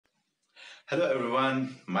Hello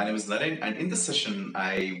everyone, my name is Naren, and in this session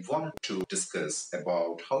I want to discuss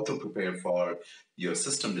about how to prepare for your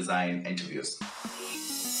system design interviews.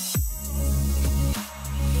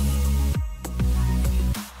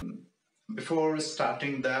 Before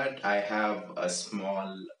starting that, I have a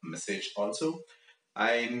small message also.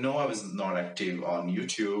 I know I was not active on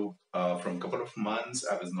YouTube from a couple of months.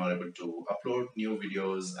 I was not able to upload new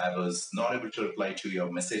videos. I was not able to reply to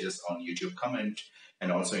your messages on YouTube comment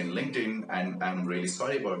and also in LinkedIn, and I'm really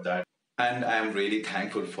sorry about that. And I'm really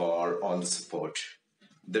thankful for all the support.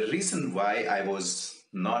 The reason why I was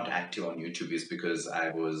not active on YouTube is because I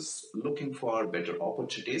was looking for better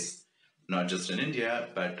opportunities, not just in India,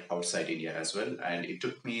 but outside India as well. And it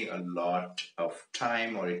took me a lot of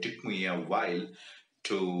time, or it took me a while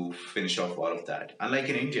to finish off all of that. Unlike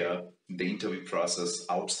in India, the interview process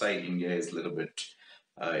outside India is a little bit,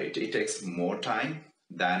 it takes more time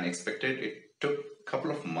than expected. It took a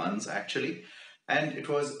couple of months actually, and it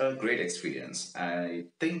was a great experience. I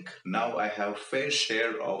think now I have fair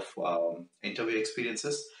share of interview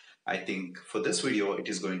experiences. I think for this video, it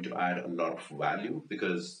is going to add a lot of value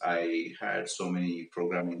because I had so many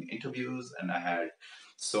programming interviews and I had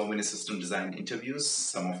so many system design interviews.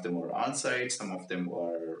 Some of them were on site, some of them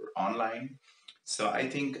were online. So I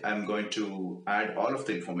think I'm going to add all of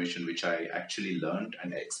the information which I actually learned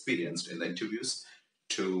and experienced in the interviews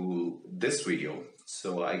to this video.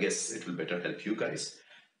 So I guess it will better help you guys.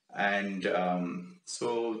 And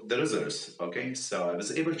so the results, okay. So I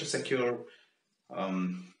was able to secure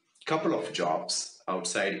couple of jobs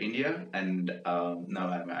outside India, and now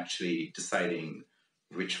I'm actually deciding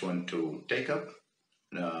which one to take up.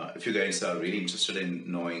 If you guys are really interested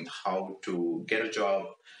in knowing how to get a job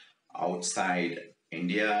outside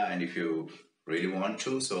India, and if you really want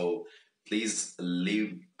to, so please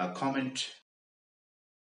leave a comment.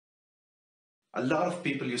 A lot of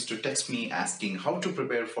people used to text me asking how to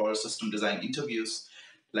prepare for system design interviews.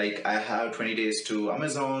 Like, I have 20 days to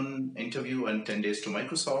Amazon interview and 10 days to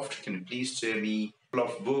Microsoft. Can you please share me a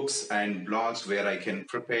couple of books and blogs where I can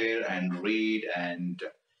prepare and read and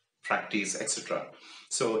practice, etc.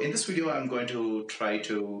 So in this video, I'm going to try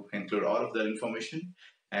to include all of that information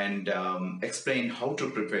and explain how to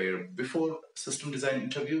prepare before system design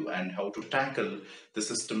interview and how to tackle the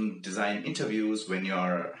system design interviews when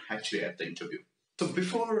you're actually at the interview. So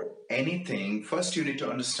before anything, first you need to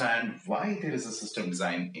understand why there is a system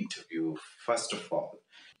design interview, first of all.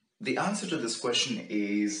 The answer to this question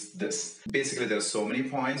is this. Basically, there are so many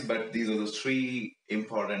points, but these are the three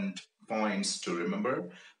important points to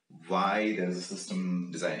remember why there is a system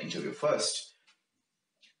design interview. First,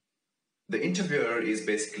 the interviewer is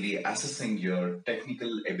basically assessing your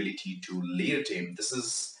technical ability to lead a team. This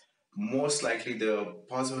is most likely the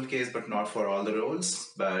possible case, but not for all the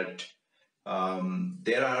roles. But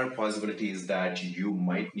there are possibilities that you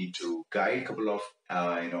might need to guide a couple of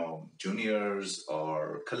juniors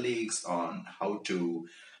or colleagues on how to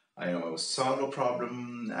solve a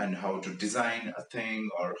problem and how to design a thing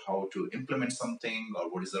or how to implement something, or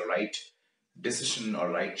what is the right decision or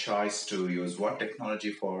right choice to use what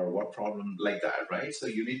technology for what problem, like that, right? So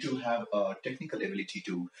you need to have a technical ability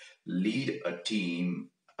to lead a team.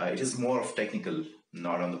 It is more of technical,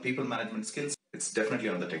 not on the people management skills. It's definitely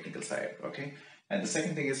on the technical side, okay? And the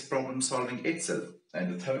second thing is problem solving itself.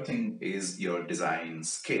 And the third thing is your design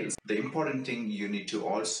skills. The important thing you need to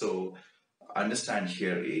also understand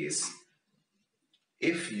here is,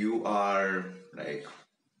 if you are like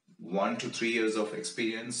 1 to 3 years of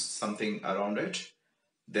experience, something around it,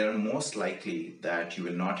 they're most likely that you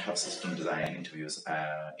will not have system design interviews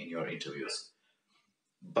in your interviews.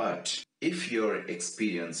 But if your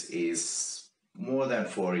experience is more than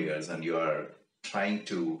 4 years and you are trying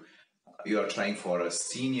for a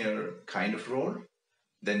senior kind of role,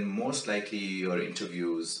 then most likely your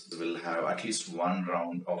interviews will have at least one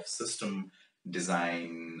round of system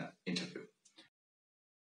design interview.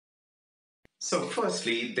 So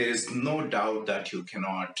firstly, there is no doubt that you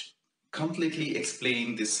cannot completely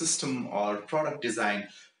explain the system or product design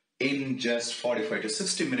in just 45 to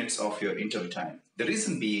 60 minutes of your interview time. The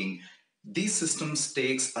reason being, these systems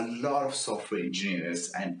takes a lot of software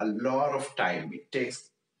engineers and a lot of time. It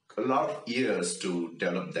takes a lot of years to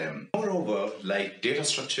develop them. Moreover, like data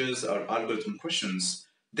structures or algorithm questions,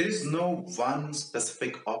 there is no one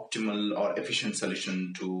specific optimal or efficient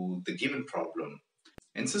solution to the given problem.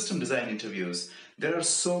 In system design interviews, there are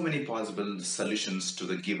so many possible solutions to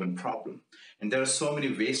the given problem, and there are so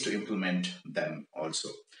many ways to implement them also.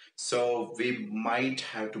 So we might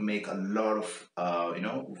have to make a lot of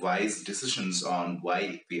wise decisions on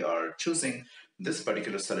why we are choosing this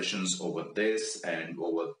particular solutions over this and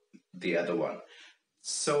over the other one.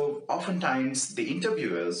 So oftentimes the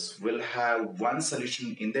interviewers will have one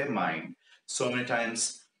solution in their mind. So many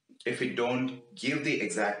times, if we don't give the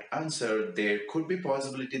exact answer, there could be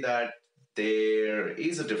possibility that there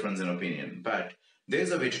is a difference in opinion, but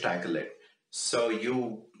there's a way to tackle it. So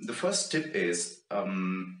the first tip is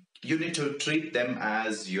you need to treat them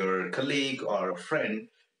as your colleague or a friend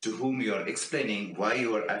to whom you are explaining why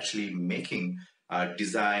you are actually making a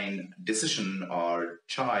design decision or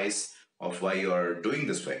choice of why you're doing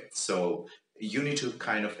this way. So you need to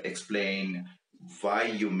kind of explain why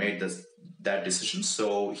you made that decision.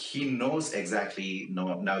 So he knows exactly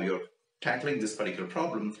no, now you're tackling this particular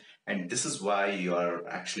problem, and this is why you are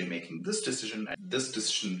actually making this decision. And this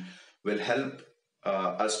decision will help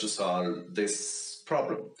us to solve this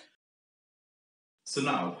problem. So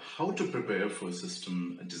now, how to prepare for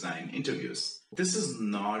system design interviews? This is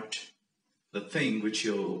not the thing which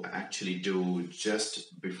you actually do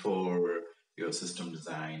just before your system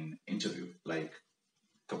design interview, like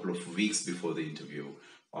a couple of weeks before the interview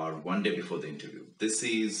or one day before the interview. This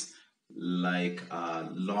is like a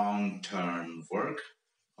long term work,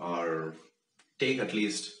 or take at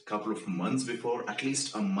least a couple of months before, at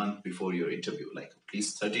least a month before your interview, like at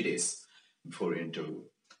least 30 days before your interview.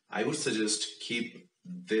 I would suggest keep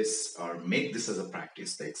this or make this as a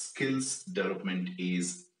practice. Like skills development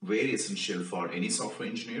is very essential for any software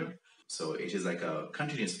engineer. So it is like a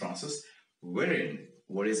continuous process wherein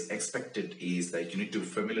what is expected is like you need to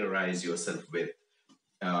familiarize yourself with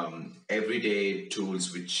everyday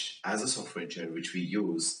tools which as a software engineer which we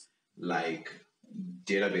use, like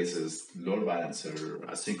databases, load balancer,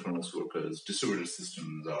 asynchronous workers, distributed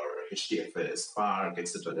systems, or HDFS, Spark,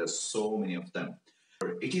 etc. There's so many of them.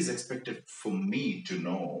 It is expected for me to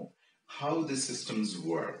know how the systems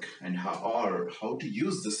work and how to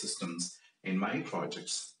use the systems in my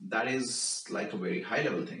projects. That is like a very high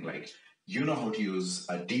level thing. Like you know how to use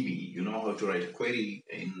a DB, you know how to write a query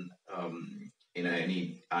in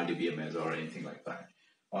any RDBMS or anything like that,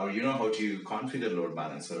 or you know how to configure load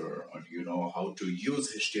balancer, or you know how to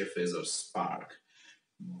use HDFS or Spark.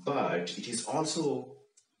 But it is also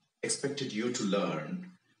expected you to learn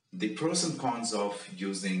the pros and cons of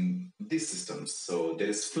using these systems. So there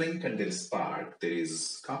is Flink and there is Spark, there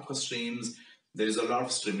is Kafka Streams, there is a lot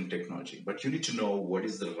of streaming technology, but you need to know what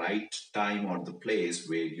is the right time or the place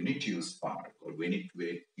where you need to use Spark, or where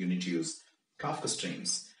you need to use Kafka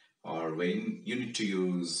Streams, or when you need to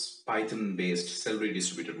use Python-based celery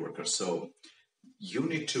distributed workers. So you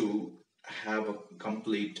need to have a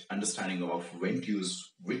complete understanding of when to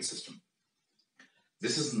use which system.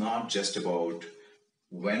 This is not just about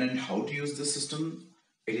when and how to use the system.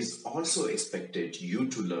 It is also expected you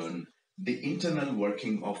to learn the internal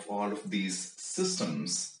working of all of these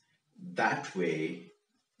systems. That way,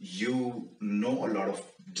 you know a lot of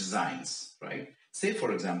designs, right? Say,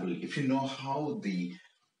 for example, if you know how the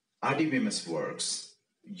RDBMS works,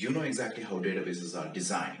 you know exactly how databases are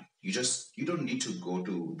designed. You don't need to go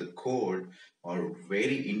to the code or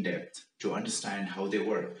very in depth to understand how they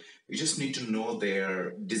work. You just need to know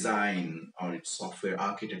their design or its software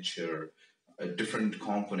architecture, different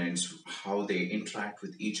components, how they interact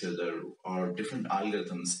with each other, or different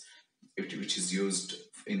algorithms which is used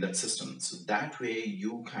in that system. So that way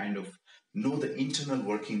you kind of know the internal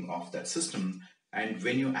working of that system. And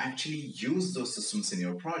when you actually use those systems in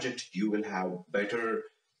your project, you will have better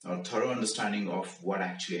or thorough understanding of what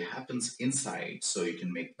actually happens inside so you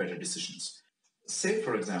can make better decisions. Say,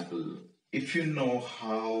 for example, if you know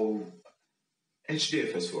how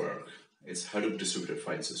HDFS work, it's Hadoop distributed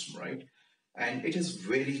file system, right? And it is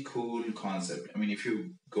very cool concept. I mean, if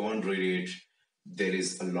you go and read it, there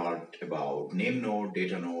is a lot about name node,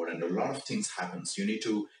 data node, and a lot of things happens. You need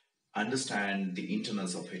to understand the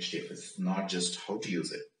internals of HDFS, not just how to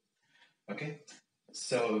use it. Okay,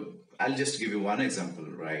 so I'll just give you one example,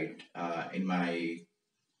 right? In my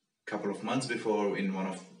couple of months before, in one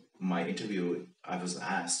of my interview, I was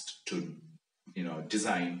asked to,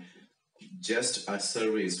 design just a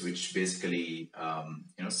service which basically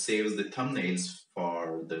saves the thumbnails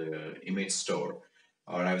for the image store.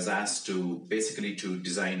 Or I was asked to basically to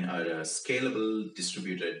design a scalable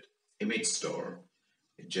distributed image store.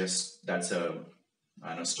 That's a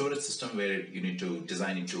storage system where you need to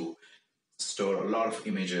design it to store a lot of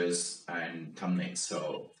images and thumbnails.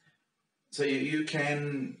 So you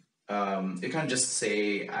can't just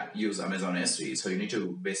say use Amazon S3. So you need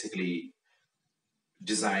to basically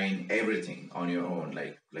design everything on your own,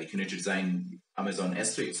 like you need to design Amazon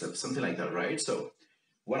S3 itself, something like that, right? So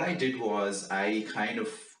what I did was I kind of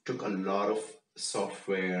took a lot of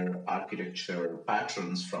software architecture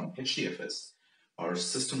patterns from HDFS or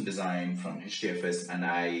system design from HDFS, and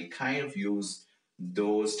I kind of use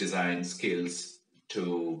those design skills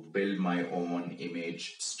to build my own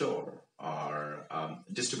image store or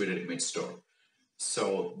distributed image store.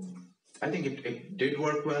 So I think it did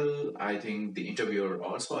work well. I think the interviewer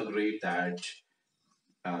also agreed that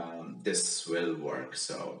this will work.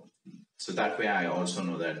 So that way I also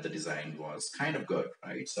know that the design was kind of good,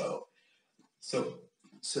 right? So so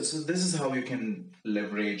this is how you can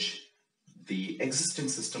leverage the existing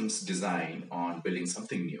systems design on building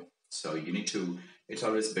something new. So you need to, it's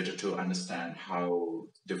always better to understand how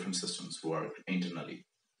different systems work internally.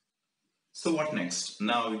 So what next?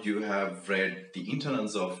 Now you have read the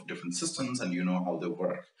internals of different systems and you know how they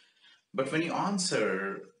work. But when you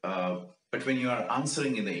answer, but when you are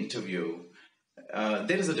answering in the interview,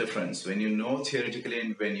 there is a difference when you know theoretically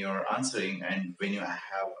and when you're answering, and when you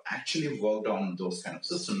have actually worked on those kind of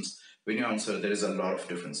systems. When you answer, there is a lot of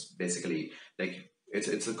difference. Basically, like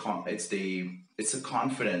it's the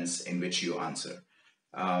confidence in which you answer.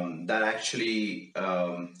 That actually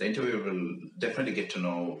the interviewer will definitely get to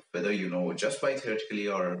know whether you know just by theoretically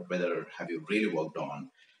or whether have you really worked on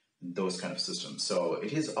those kind of systems. So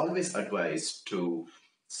it is always advised to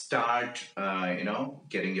start,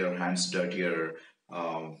 getting your hands dirtier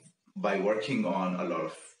um, by working on a lot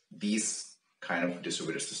of these kind of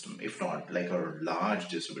distributed system. If not like a large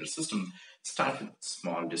distributed system, start with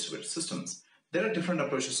small distributed systems. There are different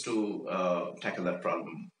approaches to tackle that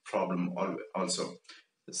also.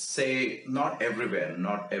 Say not everywhere,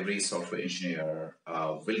 not every software engineer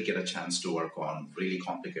will get a chance to work on really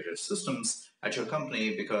complicated systems at your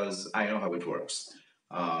company, because I know how it works.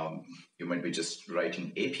 Um, you might be just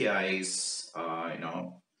writing APIs,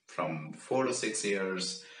 from 4 to 6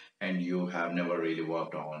 years, and you have never really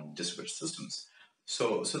worked on distributed systems.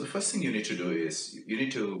 So the first thing you need to do is you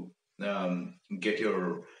need to get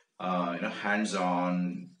your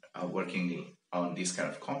hands-on working on these kind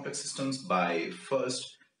of complex systems by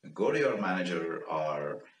first go to your manager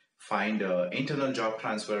or find internal job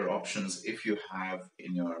transfer options if you have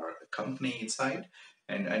in your company inside,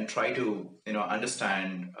 and try to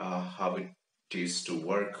understand how it is to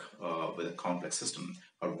work with a complex system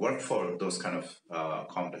or work for those kind of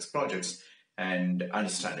complex projects and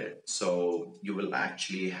understand it. So you will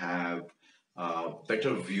actually have a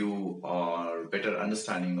better view or better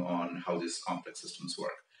understanding on how these complex systems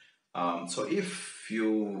work. So if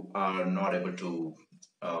you are not able to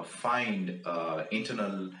find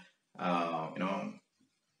internal,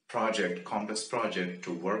 complex project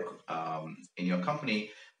to work in your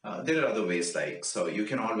company, there are other ways. Like, so you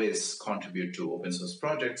can always contribute to open source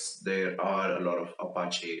projects. There are a lot of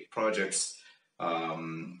Apache projects,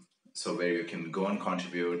 um, so where you can go and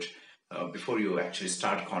contribute. Before you actually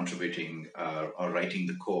start contributing or writing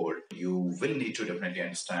the code, you will need to definitely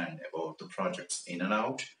understand about the projects in and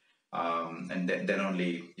out, and then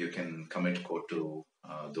only you can commit code to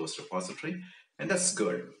those repository, and that's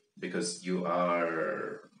good because you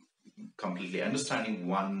are completely understanding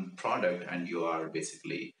one product and you are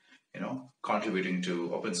basically contributing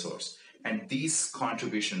to open source, and these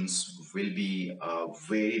contributions will be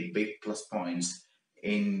very big plus points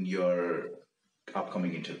in your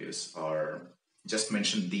upcoming interviews. Or just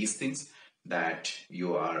mention these things, that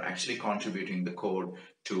you are actually contributing the code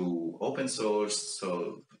to open source,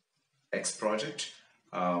 so X project,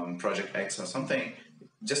 project X or something.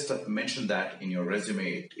 Just mention that in your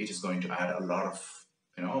resume. It is going to add a lot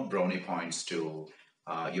of brownie points to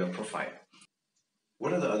your profile.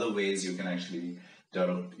 What are the other ways you can actually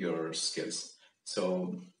develop your skills?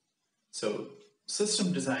 So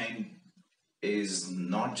system design is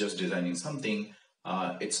not just designing something.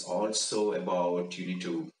 It's also about, you need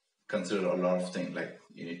to consider a lot of things. Like,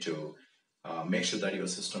 you need to make sure that your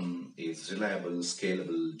system is reliable,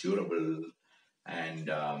 scalable, durable,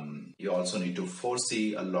 and you also need to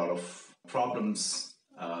foresee a lot of problems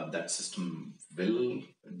that system will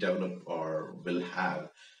develop or will have.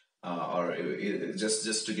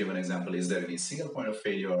 Just to give an example, is there any single point of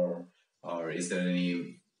failure, or is there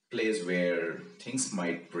any place where things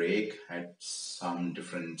might break at some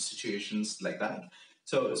different situations like that?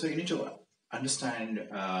 So you need to understand.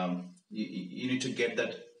 You need to get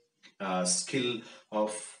that skill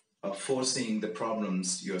of foreseeing the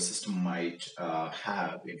problems your system might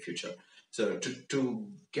have in future. So to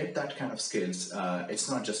get that kind of skills, it's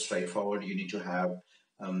not just straightforward. You need to have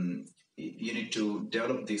you need to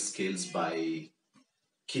develop these skills by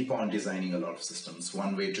keep on designing a lot of systems.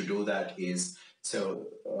 One way to do that is, so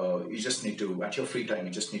you just need to, at your free time,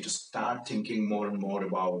 you just need to start thinking more and more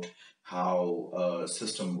about how a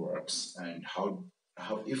system works, and how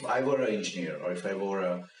if I were an engineer or if I were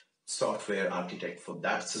a software architect for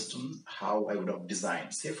that system, how I would have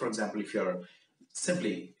designed. Say, for example, if you're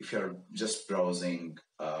Simply, if you're just browsing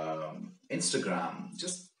Instagram,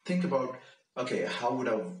 just think about, okay, how would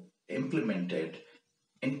I have implemented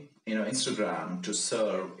in Instagram to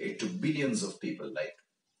serve it to billions of people? Like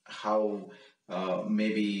how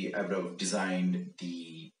maybe I would have designed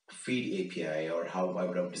the feed API, or how I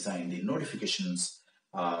would have designed the notifications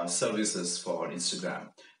services for Instagram.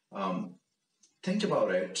 Um, think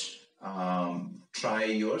about it. Try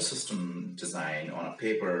your system design on a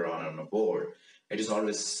paper or on a board. It is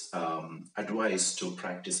always advised to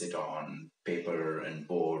practice it on paper and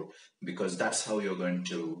board, because that's how you're going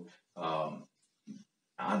to um,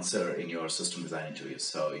 answer in your system design interview.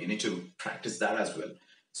 So you need to practice that as well.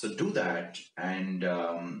 So do that and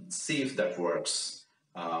see if that works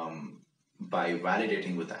by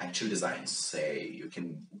validating with the actual designs. Say you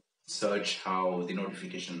can search how the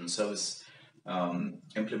notification service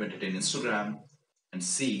implemented in Instagram and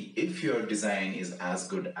see if your design is as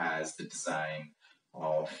good as the design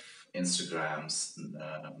of Instagram's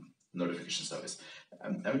notification service.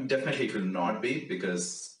 I mean, definitely it will not be,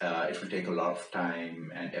 because it will take a lot of time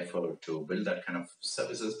and effort to build that kind of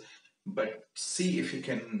services. But see if you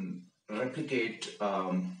can replicate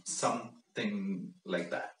something like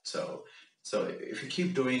that. So if you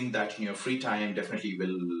keep doing that in your free time, definitely you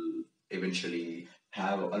will eventually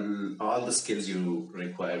have all the skills you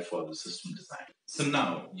require for the system design. So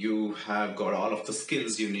now you have got all of the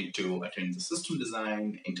skills you need to attend the system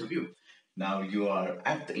design interview. Now you are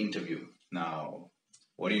at the interview. Now,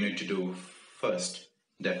 what do you need to do first?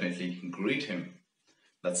 Definitely greet him.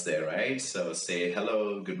 That's there, right? So say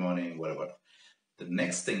hello, good morning, whatever. The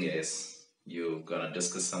next thing is you're gonna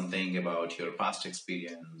discuss something about your past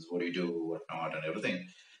experience, what do you do, what not, and everything.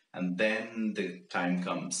 And then the time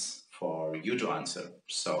comes for you to answer.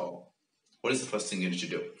 So, what is the first thing you need to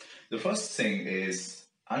do? The first thing is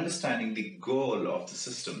understanding the goal of the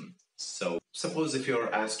system. So, suppose if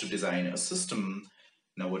you're asked to design a system,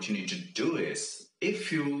 now what you need to do is,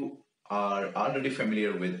 if you are already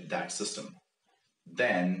familiar with that system,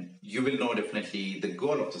 then you will know definitely the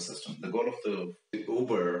goal of the system. The goal of the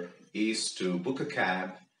Uber is to book a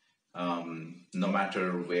cab, no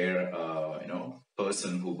matter where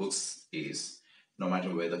person who books is, no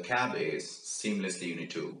matter where the cab is. Seamlessly, you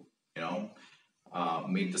need to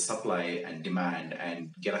meet the supply and demand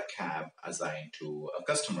and get a cab assigned to a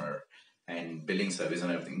customer and billing service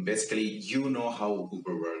and everything. Basically, you know how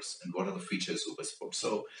Uber works and what are the features Uber supports.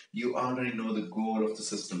 So you already know the goal of the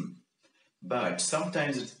system, but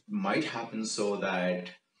sometimes it might happen so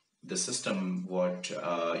that the system, what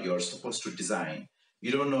you're supposed to design,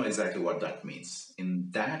 you don't know exactly what that means. In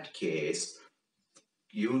that case,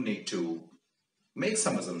 you need to make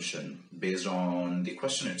some assumption based on the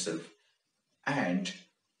question itself and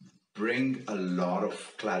bring a lot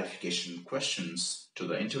of clarification questions to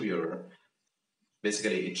the interviewer.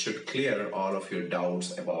 Basically, it should clear all of your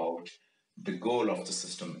doubts about the goal of the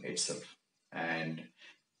system itself. And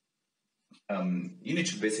you need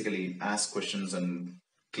to basically ask questions and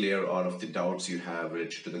clear all of the doubts you have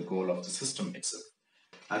related to the goal of the system itself.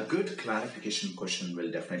 A good clarification question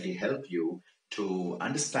will definitely help you to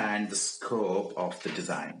understand the scope of the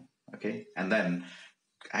design, okay? And then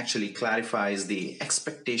actually clarifies the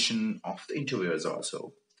expectation of the interviewers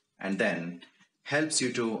also, and then helps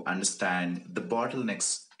you to understand the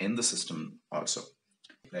bottlenecks in the system also.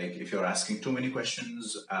 Like if you're asking too many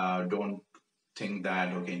questions, don't think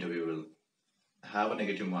that, okay, interview will have a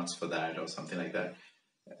negative marks for that or something like that.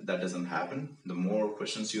 That doesn't happen. The more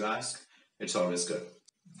questions you ask, it's always good.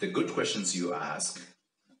 The good questions you ask,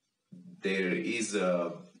 there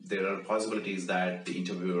are possibilities that the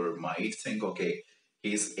interviewer might think, okay,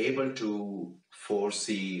 he's able to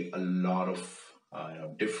foresee a lot of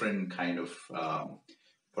different kind of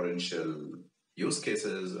potential use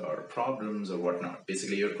cases or problems or whatnot.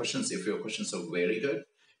 Basically, your questions, if your questions are very good,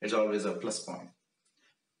 it's always a plus point.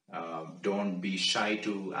 Don't be shy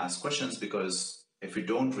to ask questions, because if you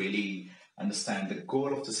don't really understand the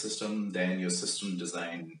goal of the system, then your system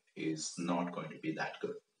design is not going to be that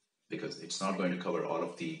good, because it's not going to cover all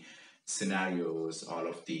of the scenarios, all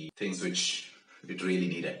of the things which it really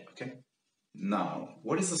needed. Okay. Now,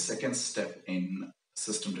 what is the second step in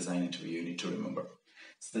system design interview you need to remember?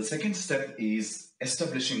 So the second step is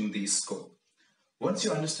establishing the scope. Once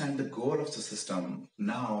you understand the goal of the system,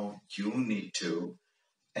 now you need to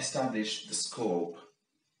establish the scope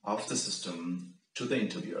of the system to the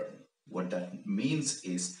interviewer. What that means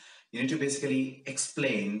is you need to basically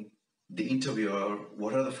explain the interviewer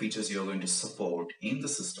what are the features you're going to support in the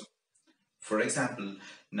system. For example,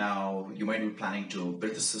 now you might be planning to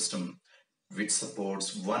build a system which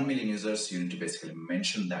supports 1 million users. You need to basically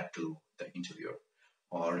mention that to the interviewer.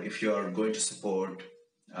 or if you are going to support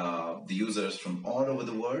the users from all over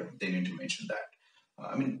the world, they need to mention that.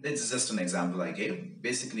 I mean, it's just an example I gave.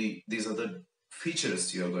 Basically, these are the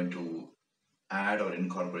features you're going to add or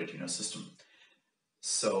incorporate in your system.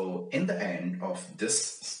 So, in the end of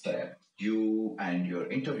this step, you and your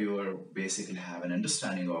interviewer basically have an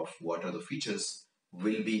understanding of what are the features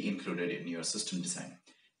will be included in your system design.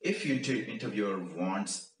 If your interviewer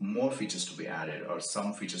wants more features to be added or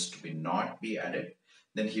some features to be not be added,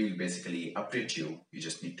 then he will basically update you. You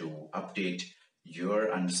just need to update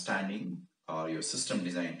your understanding or your system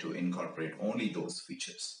design to incorporate only those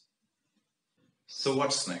features. So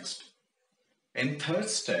what's next? In third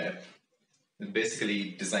step,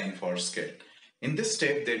 basically design for scale. In this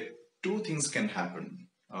step, there two things can happen,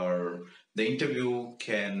 or the interview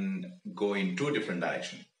can go in two different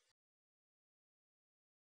directions.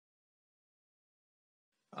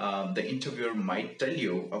 The interviewer might tell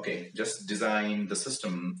you, okay, just design the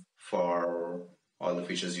system for all the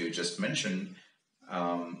features you just mentioned.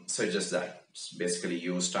 So just that. Basically,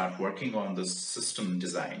 you start working on the system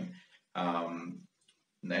design. Um,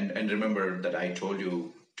 and remember that I told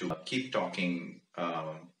you to keep talking,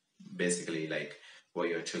 basically, like why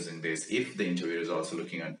you're choosing this, if the interviewer is also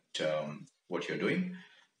looking at what you're doing.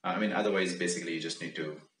 I mean, otherwise, basically, you just need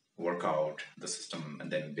to work out the system and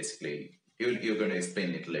then basically you're going to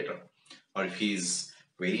explain it later. Or if he's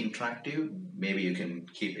very interactive, maybe you can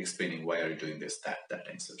keep explaining why are you doing this, that,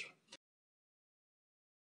 etc.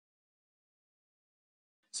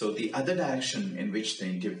 So the other direction in which the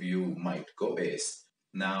interview might go is,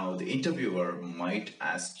 now the interviewer might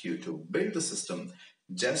ask you to build the system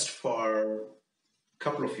just for a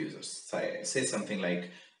couple of users. Say something like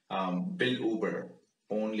build Uber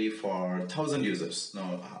only for 1,000 users.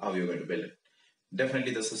 Now, how are you going to build it?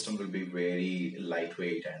 Definitely the system will be very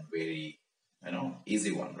lightweight and very,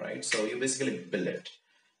 easy one, right? So you basically build it.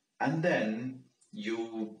 And then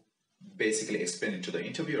you basically explain it to the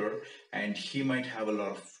interviewer, and he might have a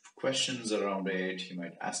lot of questions around it. He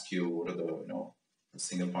might ask you what are the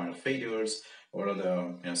single point of failures, what are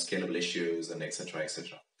the scalable issues, and etc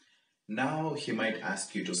etc. Now he might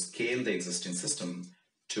ask you to scale the existing system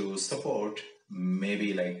to support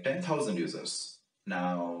maybe like 10,000 users.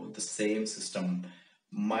 Now the same system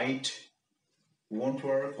might won't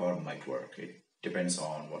work or might work. It depends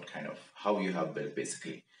on what kind of how you have built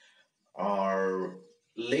basically. Or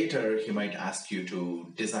later he might ask you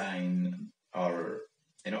to design or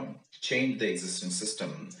change the existing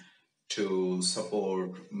system to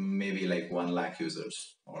support maybe like 1 lakh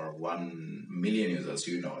users or 1 million users.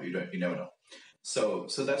 You never know. So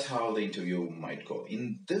that's how the interview might go.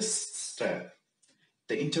 In this step,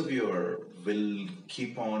 the interviewer will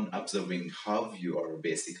keep on observing how you are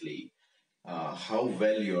basically how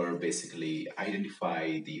well you're basically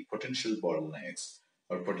identify the potential bottlenecks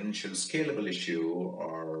or potential scalable issue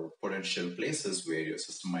or potential places where your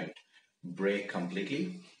system might break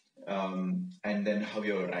completely, and then how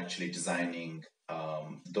you're actually designing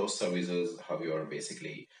those services, how you're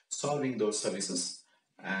basically solving those services,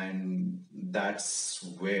 and that's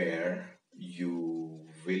where you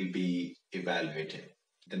will be evaluated.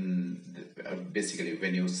 Then basically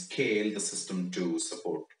when you scale the system to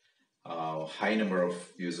support high number of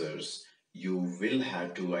users, you will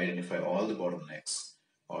have to identify all the bottlenecks,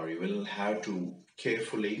 or you will have to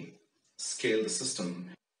carefully scale the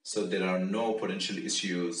system so there are no potential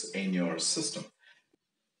issues in your system.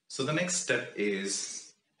 So the next step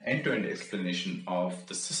is end-to-end explanation of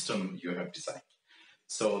the system you have designed.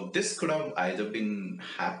 So this could have either been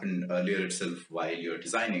happened earlier itself while you're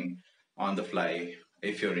designing on the fly.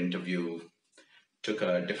 If your interview took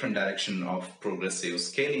a different direction of progressive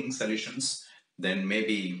scaling solutions, then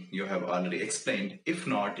maybe you have already explained. If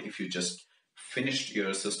not, if you just finished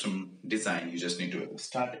your system design, you just need to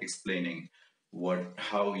start explaining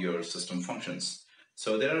how your system functions.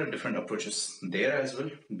 So there are different approaches there as well.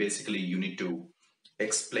 Basically, you need to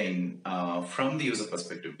explain from the user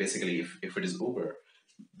perspective. Basically, if it is Uber,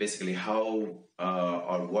 basically how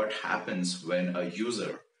or what happens when a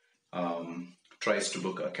user tries to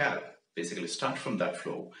book a cab. Basically, start from that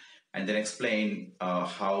flow and then explain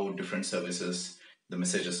how different services, the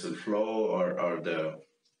messages will flow, or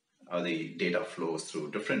the data flows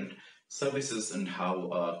through different services, and how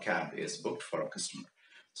a cab is booked for a customer.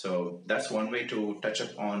 So that's one way to touch up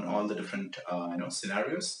on all the different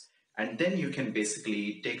scenarios, and then you can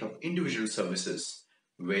basically take up individual services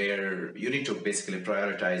where you need to basically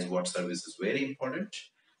prioritize what service is very important,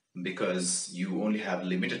 because you only have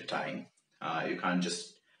limited time. You can't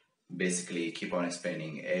just basically keep on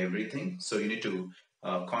explaining everything. So you need to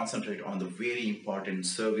concentrate on the very important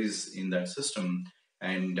service in that system,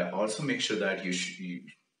 And also make sure that you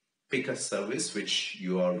pick a service which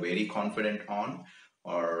you are very confident on,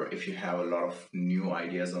 or if you have a lot of new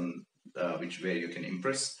ideas on which where you can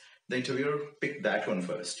impress the interviewer, pick that one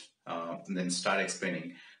first, and then start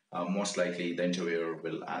explaining. Most likely, the interviewer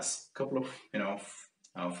will ask a couple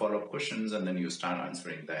of follow-up questions, and then you start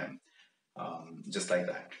answering them, just like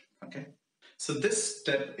that. Okay. So this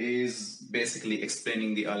step is basically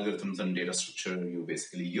explaining the algorithms and data structure you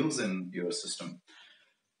basically use in your system.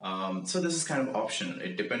 So this is kind of optional.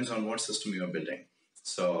 It depends on what system you are building.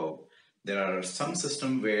 So there are some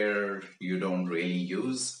systems where you don't really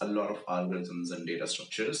use a lot of algorithms and data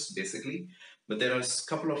structures, basically, but there are a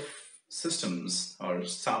couple of systems or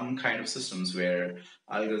some kind of systems where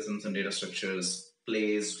algorithms and data structures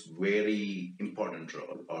plays very important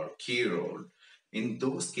role or key role. In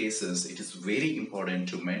those cases, it is very important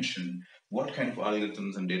to mention what kind of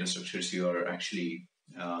algorithms and data structures you are actually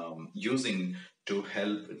using to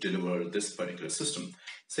help deliver this particular system.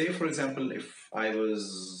 Say, for example, if I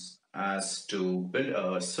was asked to build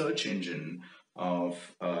a search engine of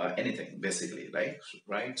anything, basically,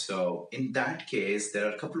 right? So in that case, there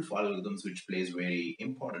are a couple of algorithms which plays very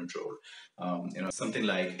important role. Something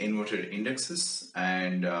like inverted indexes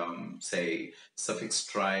and say suffix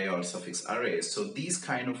trie or suffix arrays. So these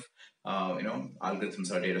kind of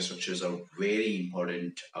algorithms or data structures are very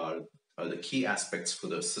important. Are the key aspects for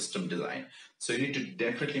the system design. So you need to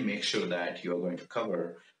definitely make sure that you are going to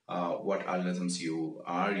cover what algorithms you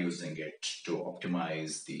are using it to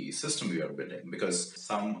optimize the system you are building, because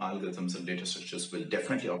some algorithms and data structures will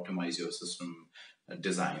definitely optimize your system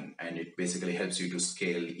design, and it basically helps you to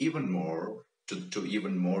scale even more to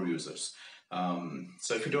even more users.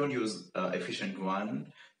 So if you don't use efficient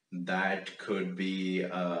one, that could be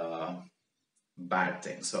bad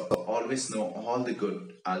thing. So always know all the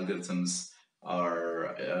good algorithms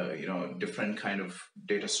are different kind of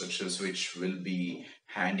data structures which will be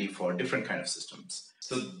handy for different kind of systems.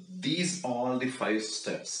 So these all the 5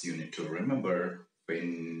 steps you need to remember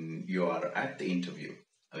when you are at the interview.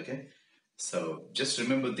 Okay. So just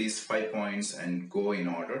remember these 5 points and go in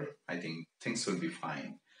order. I think things will be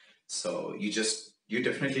fine. So you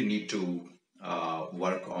definitely need to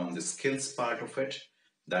work on the skills part of it.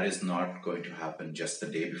 That is not going to happen just the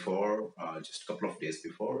day before, just a couple of days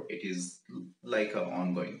before. It is like an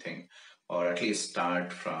ongoing thing, or at least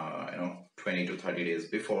start from 20 to 30 days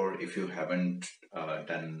before if you haven't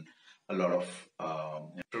done a lot of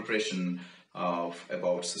preparation of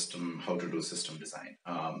about system, how to do system design.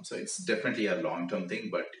 So it's definitely a long-term thing,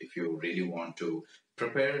 but if you really want to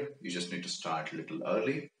prepare, you just need to start a little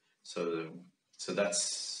early. So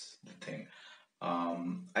that's the thing.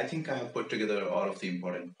 I think I have put together all of the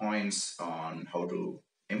important points on how to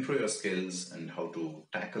improve your skills and how to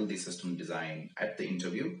tackle the system design at the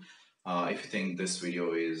interview. If you think this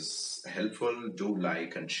video is helpful, do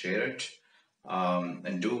like and share it.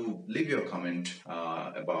 And do leave your comment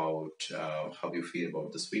about how you feel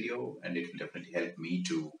about this video, and it will definitely help me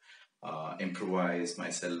to improvise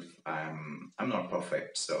myself. I'm not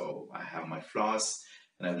perfect, so I have my flaws,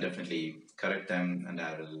 and I will definitely correct them, and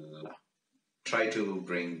I will try to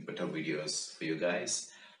bring better videos for you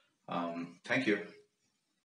guys. Thank you.